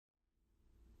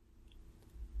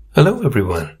Hello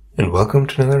everyone, and welcome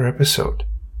to another episode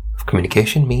of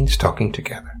Communication Means Talking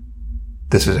Together.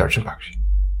 This is Arjun Bakshi.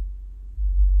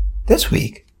 This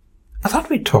week, I thought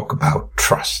we'd talk about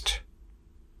trust.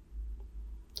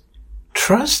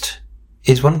 Trust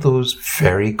is one of those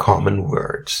very common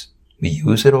words. We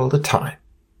use it all the time.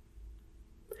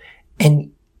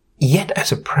 And yet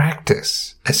as a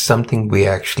practice, as something we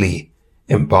actually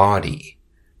embody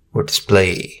or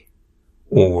display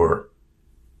or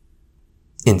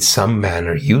in some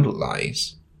manner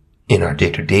utilize in our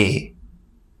day-to-day,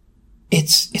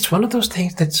 it's one of those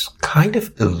things that's kind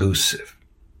of elusive.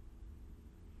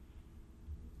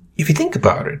 If you think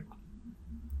about it,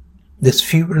 there's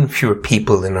fewer and fewer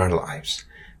people in our lives,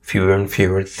 fewer and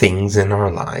fewer things in our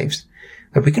lives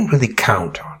that we can really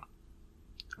count on,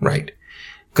 right?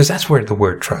 Because that's where the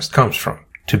word trust comes from,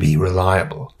 to be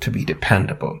reliable, to be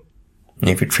dependable.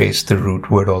 And if you trace the root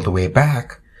word all the way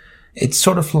back, it's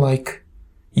sort of like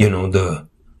the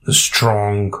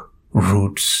strong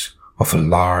roots of a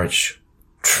large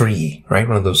tree, right?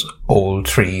 One of those old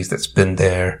trees that's been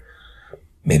there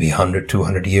maybe 100,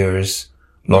 200 years,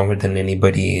 longer than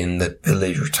anybody in the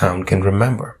village or town can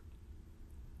remember.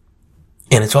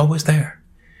 And it's always there.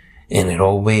 And it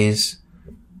always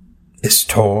is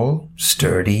tall,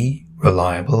 sturdy,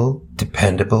 reliable,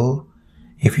 dependable.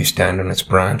 If you stand on its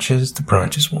branches, the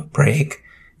branches won't break.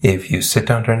 If you sit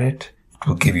under it, it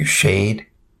will give you shade.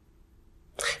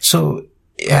 So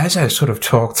as I sort of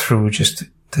talk through just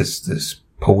this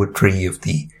poetry of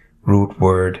the root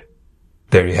word,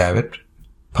 there you have it,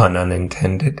 pun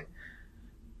unintended,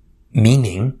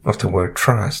 meaning of the word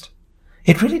trust,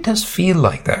 it really does feel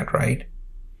like that, right?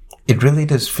 It really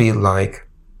does feel like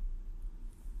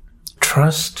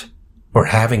trust or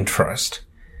having trust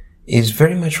is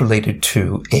very much related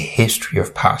to a history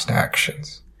of past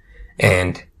actions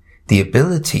and the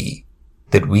ability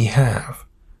that we have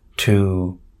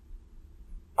to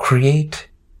create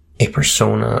a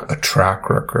persona, a track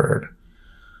record,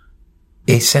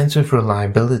 a sense of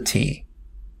reliability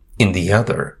in the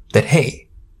other that, hey,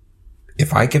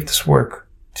 if I give this work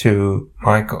to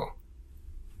Michael,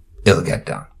 it'll get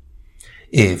done.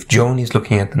 If Joni's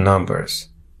looking at the numbers,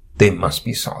 they must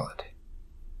be solid.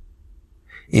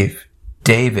 If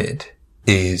David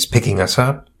is picking us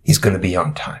up, he's going to be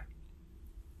on time.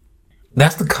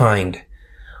 That's the kind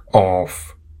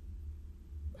of,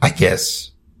 I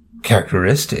guess,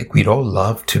 characteristic we'd all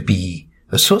love to be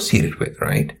associated with,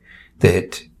 right?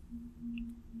 That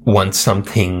once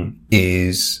something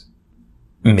is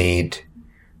made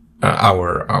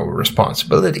our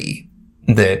responsibility,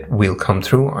 that we'll come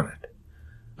through on it.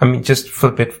 I mean, just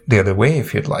flip it the other way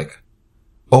if you'd like.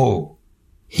 Oh,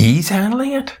 he's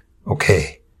handling it?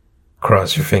 Okay.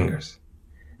 Cross your fingers.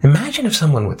 Imagine if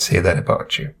someone would say that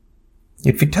about you.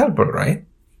 You'd feel terrible, right?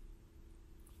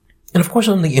 And of course,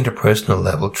 on the interpersonal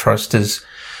level, trust is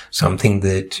something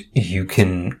that you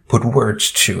can put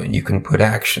words to and you can put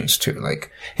actions to. Like,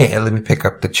 hey, let me pick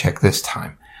up the check this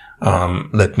time.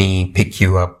 Let me pick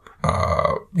you up,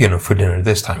 for dinner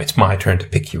this time. It's my turn to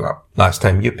pick you up. Last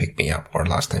time you picked me up, or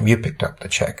last time you picked up the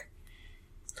check.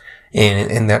 And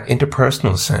in that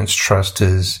interpersonal sense, trust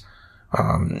is,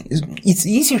 it's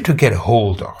easier to get a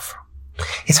hold of.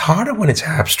 It's harder when it's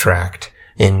abstract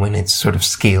and when it's sort of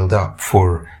scaled up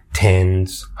for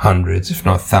tens, hundreds, if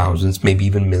not thousands, maybe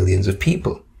even millions of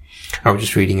people. I was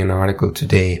just reading an article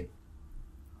today,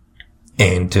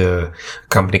 and a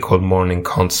company called Morning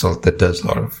Consult that does a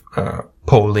lot of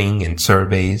polling and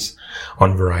surveys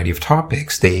on a variety of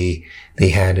topics. They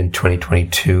had in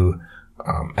 2022,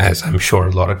 as I'm sure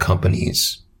a lot of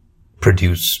companies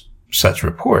produce such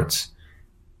reports,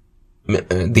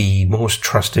 the most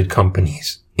trusted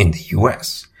companies in the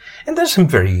US. And there's some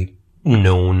very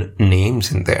known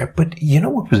names in there, but you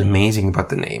know what was amazing about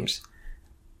the names?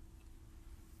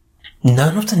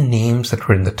 None of the names that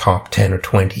were in the top 10 or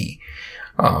 20,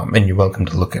 and you're welcome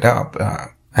to look it up. I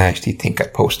actually think I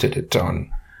posted it on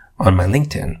my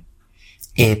LinkedIn.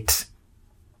 They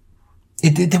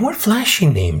weren't flashy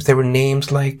names. There were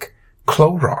names like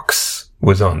Clorox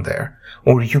was on there,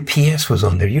 or UPS was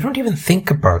on there. You don't even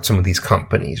think about some of these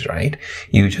companies, right?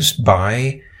 You just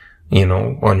buy,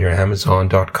 on your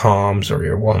Amazon.coms or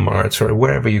your Walmarts or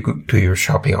wherever you do your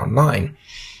shopping online.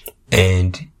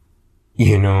 And,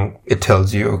 it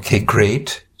tells you, okay,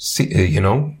 great. See,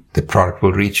 the product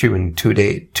will reach you in 2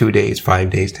 days, 5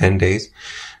 days, 10 days,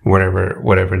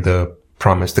 whatever the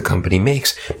promise the company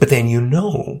makes. But then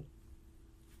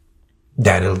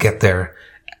that it'll get there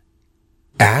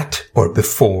at or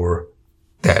before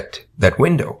that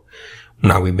window.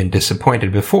 Now, we've been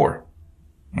disappointed before,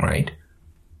 right?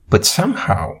 But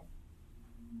somehow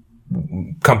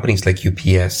companies like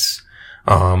UPS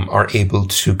are able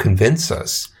to convince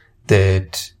us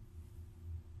that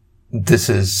this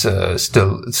is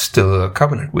still a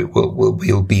covenant.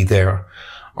 We'll be there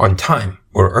on time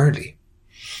or early.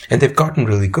 And they've gotten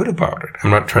really good about it. I'm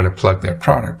not trying to plug their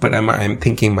product, but I'm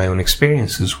thinking my own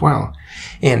experience as well.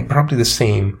 And probably the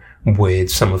same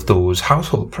with some of those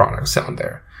household products out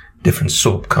there. Different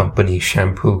soap companies,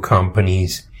 shampoo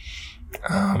companies,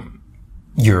 I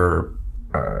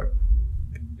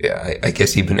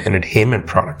guess even entertainment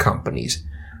product companies.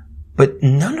 But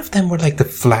none of them were like the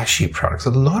flashy products.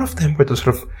 A lot of them were the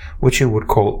sort of what you would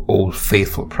call old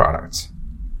faithful products.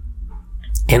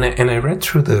 And I read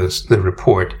through the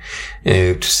report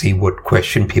to see what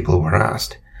question people were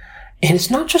asked. And it's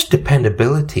not just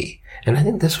dependability. And I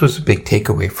think this was a big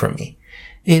takeaway for me.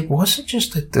 It wasn't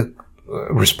just that the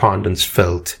respondents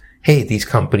felt, hey, these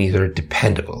companies are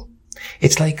dependable.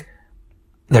 It's like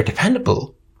they're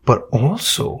dependable, but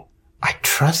also I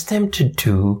trust them to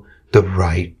do the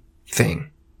right thing.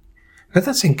 Let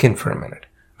that sink in for a minute.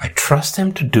 I trust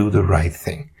them to do the right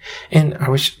thing. And I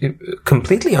was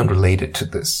completely unrelated to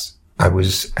this. I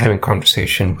was having a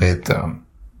conversation with a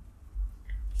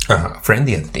friend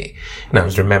the other day, and I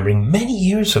was remembering many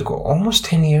years ago, almost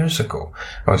 10 years ago,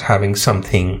 I was having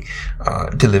something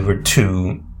delivered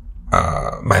to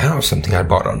my house, something I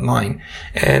bought online.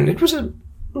 And it was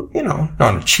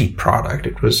not a cheap product.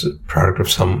 It was a product of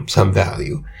some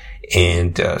value.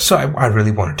 And so I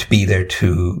really wanted to be there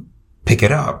to pick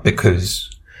it up because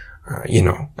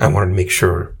I wanted to make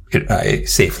sure I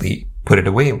safely put it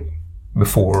away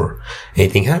before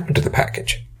anything happened to the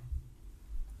package.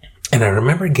 And I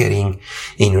remember getting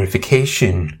a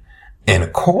notification and a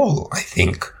call, I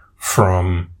think,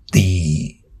 from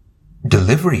the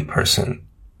delivery person,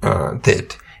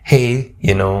 that, hey,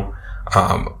 it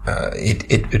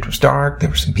was dark. There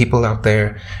were some people out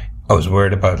there. I was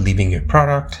worried about leaving your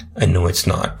product. I know it's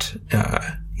not,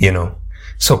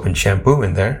 soap and shampoo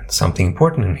in there, something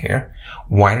important in here.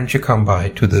 Why don't you come by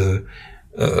to the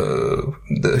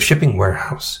shipping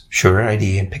warehouse, Sure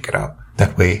ID, and pick it up?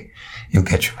 That way you'll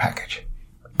get your package.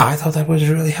 I thought that was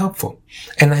really helpful.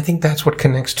 And I think that's what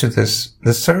connects to this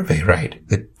survey, right?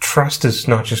 That trust is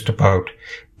not just about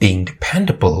being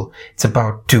dependable. It's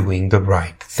about doing the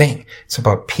right thing. It's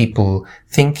about people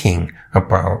thinking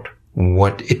about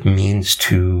what it means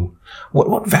to,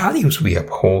 what values we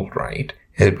uphold, right?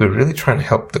 And we're really trying to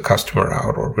help the customer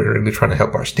out, or we're really trying to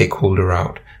help our stakeholder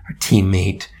out, our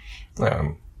teammate,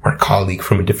 our colleague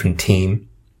from a different team,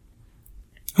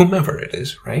 whomever it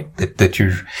is, right? That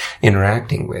you're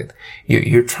interacting with.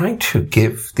 You're trying to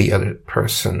give the other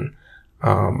person,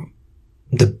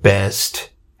 the best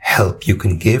help you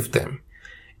can give them.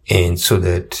 And so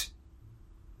that,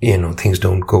 things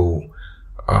don't go,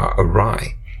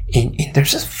 awry. And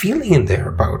there's this feeling in there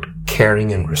about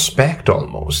caring and respect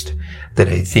almost that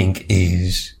I think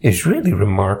is really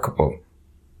remarkable.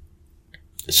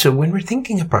 So when we're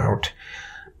thinking about,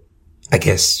 I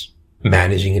guess,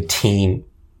 managing a team,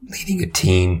 leading a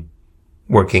team,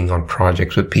 working on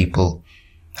projects with people,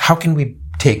 how can we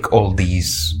take all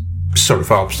these sort of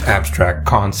abstract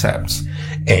concepts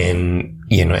and,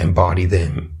 embody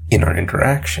them in our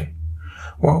interaction?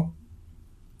 Well,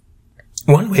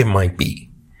 one way might be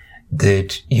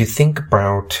that you think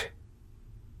about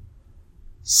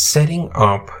setting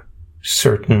up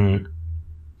certain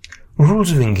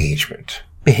rules of engagement,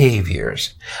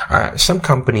 behaviors. Some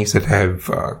companies that have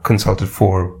consulted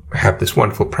for have this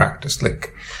wonderful practice,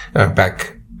 like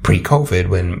back pre-COVID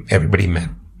when everybody met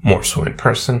more so in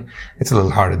person. It's a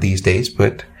little harder these days,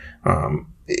 but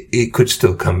it could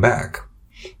still come back.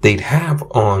 They'd have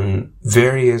on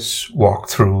various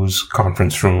walkthroughs,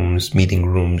 conference rooms, meeting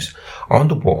rooms on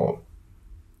the wall,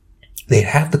 they'd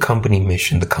have the company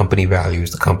mission, the company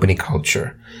values, the company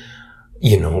culture,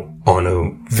 on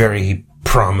a very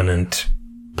prominent,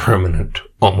 permanent,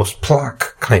 almost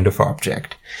plaque kind of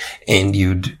object. And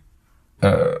you'd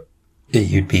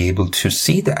be able to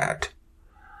see that.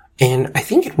 And I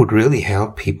think it would really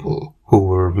help people who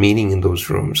were meeting in those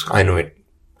rooms. I know it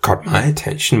caught my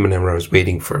attention whenever I was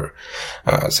waiting for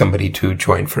somebody to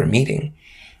join for a meeting.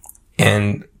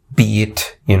 And be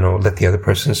it, let the other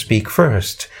person speak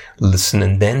first, listen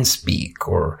and then speak,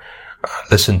 or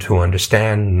listen to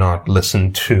understand, not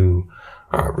listen to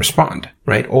respond,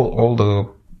 right? All the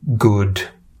good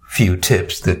few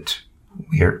tips that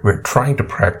we're trying to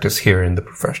practice here in the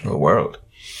professional world.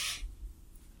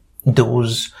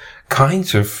 Those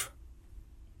kinds of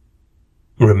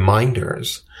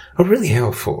reminders are really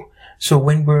helpful. So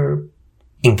when we're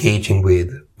engaging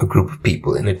with a group of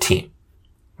people in a team,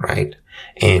 right?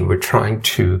 And we're trying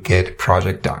to get a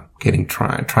project done,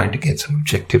 trying to get some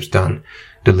objectives done,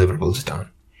 deliverables done.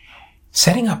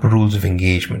 Setting up rules of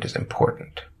engagement is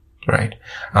important, right?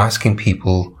 Asking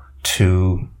people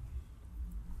to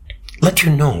let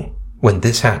you know when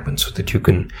this happens so that you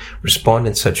can respond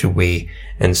in such a way,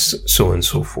 and so on and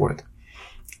so forth.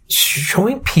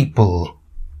 Showing people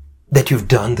that you've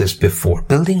done this before,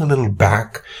 building a little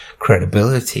back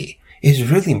credibility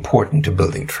is really important to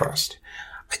building trust.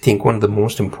 I think one of the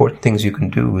most important things you can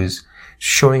do is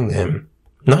showing them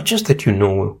not just that you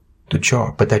know the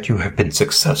job, but that you have been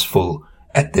successful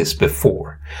at this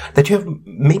before. That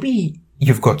maybe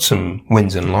you've got some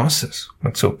wins and losses.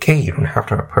 That's okay. You don't have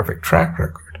to have a perfect track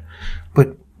record.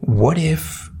 But what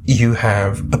if you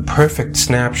have a perfect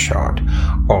snapshot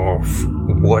of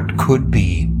what could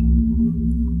be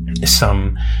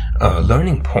some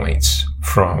learning points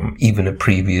from even a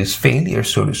previous failure,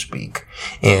 so to speak,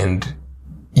 and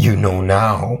you know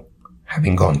now,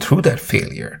 having gone through that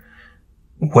failure,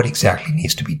 what exactly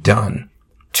needs to be done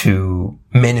to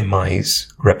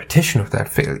minimize repetition of that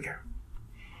failure.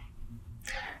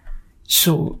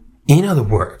 So, in other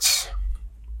words,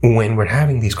 when we're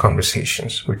having these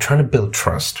conversations, we're trying to build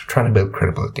trust, trying to build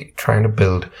credibility, trying to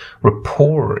build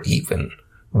rapport even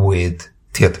with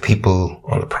the other people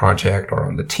on the project or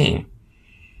on the team.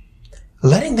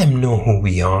 Letting them know who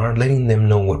we are, letting them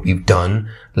know what we've done,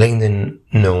 letting them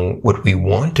know what we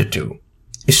want to do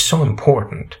is so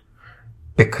important,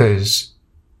 because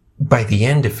by the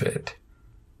end of it,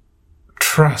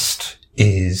 trust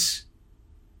it's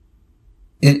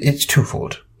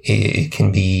twofold. It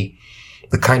can be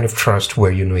the kind of trust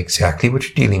where you know exactly what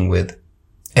you're dealing with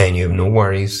and you have no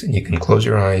worries and you can close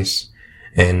your eyes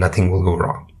and nothing will go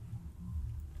wrong.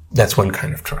 That's one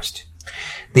kind of trust.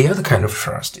 The other kind of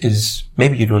trust is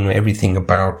maybe you don't know everything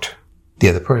about the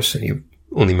other person. You've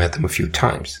only met them a few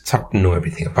times. It's hard to know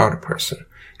everything about a person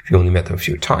if you only met them a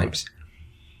few times.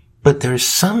 But there's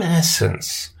some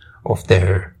essence of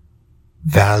their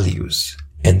values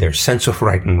and their sense of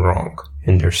right and wrong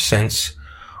and their sense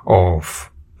of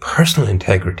personal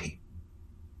integrity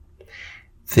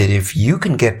that if you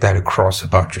can get that across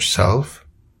about yourself,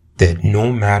 that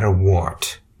no matter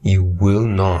what, you will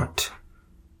not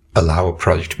allow a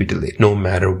project to be delayed. No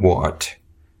matter what,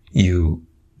 you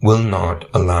will not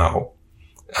allow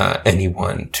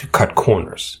anyone to cut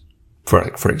corners,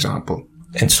 for example,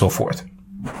 and so forth.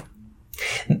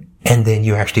 And then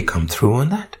you actually come through on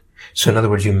that. So in other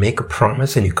words, you make a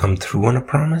promise and you come through on a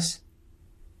promise.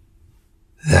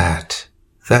 That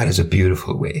is a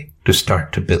beautiful way to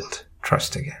start to build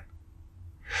trust again.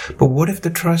 But what if the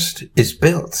trust is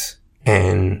built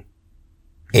and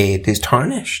it is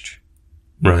tarnished?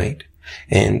 Right?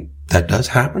 And that does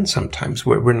happen sometimes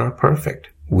where we're not perfect.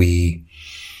 Things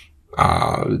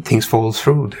fall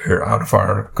through. They're out of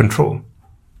our control.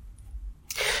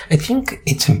 I think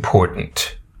it's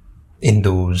important in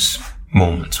those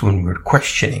moments when we're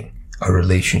questioning a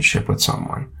relationship with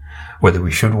someone, whether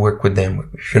we should work with them,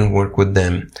 whether we shouldn't work with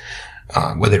them,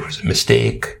 whether it was a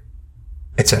mistake,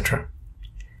 etc.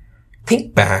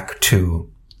 Think back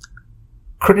to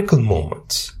critical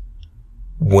moments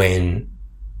when,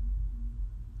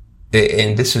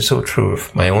 and this is so true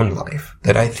of my own life,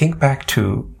 that I think back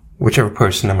to whichever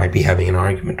person I might be having an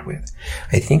argument with.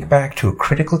 I think back to a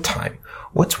critical time.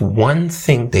 What's one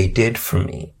thing they did for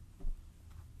me,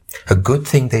 a good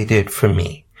thing they did for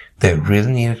me that I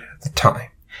really needed at the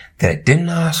time, that I didn't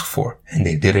ask for, and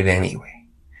they did it anyway.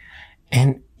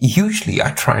 And usually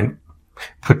I try and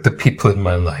put the people in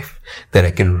my life that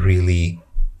I can really,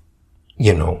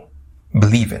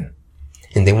 believe in.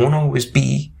 And they won't always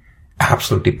be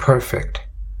absolutely perfect,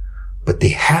 but they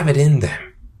have it in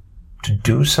them to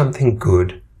do something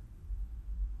good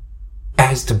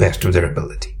as the best of their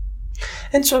ability.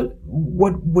 And so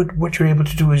what you're able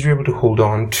to do is you're able to hold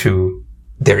on to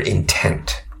their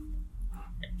intent.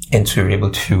 And so you're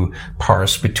able to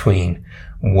parse between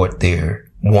what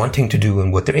they're wanting to do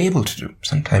and what they're able to do.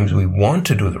 Sometimes we want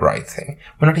to do the right thing.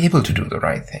 We're not able to do the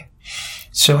right thing.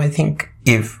 So I think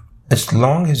as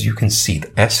long as you can see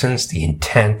the essence, the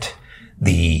intent,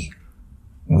 the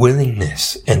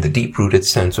willingness, and the deep-rooted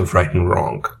sense of right and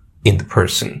wrong in the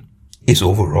person is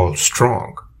overall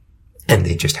strong, and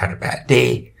they just had a bad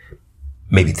day,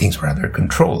 maybe things were out of their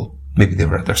control, maybe there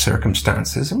were other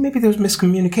circumstances, and maybe there was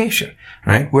miscommunication,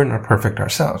 right? We're not perfect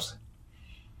ourselves.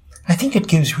 I think it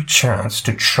gives you a chance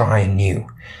to try anew.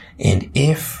 And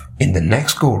if in the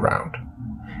next go round,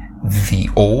 the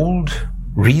old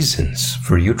reasons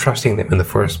for you trusting them in the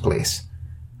first place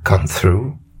come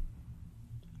through,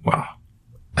 well,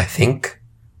 I think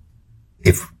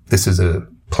if this is a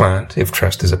plant, if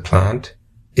trust is a plant,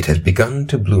 it has begun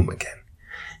to bloom again.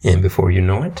 And before you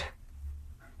know it,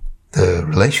 the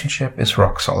relationship is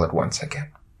rock solid once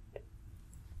again.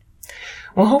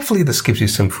 Well, hopefully this gives you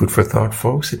some food for thought,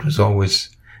 folks. It's always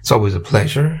a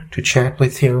pleasure to chat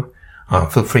with you.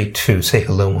 Feel free to say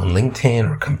hello on LinkedIn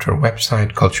or come to our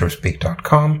website,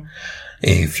 culturespeak.com.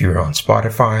 If you're on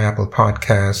Spotify, Apple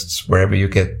Podcasts, wherever you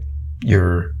get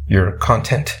your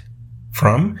content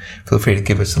from, feel free to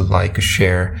give us a like, a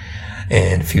share,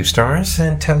 and a few stars,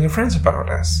 and tell your friends about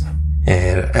us.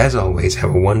 And as always, have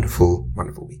a wonderful,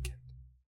 wonderful week.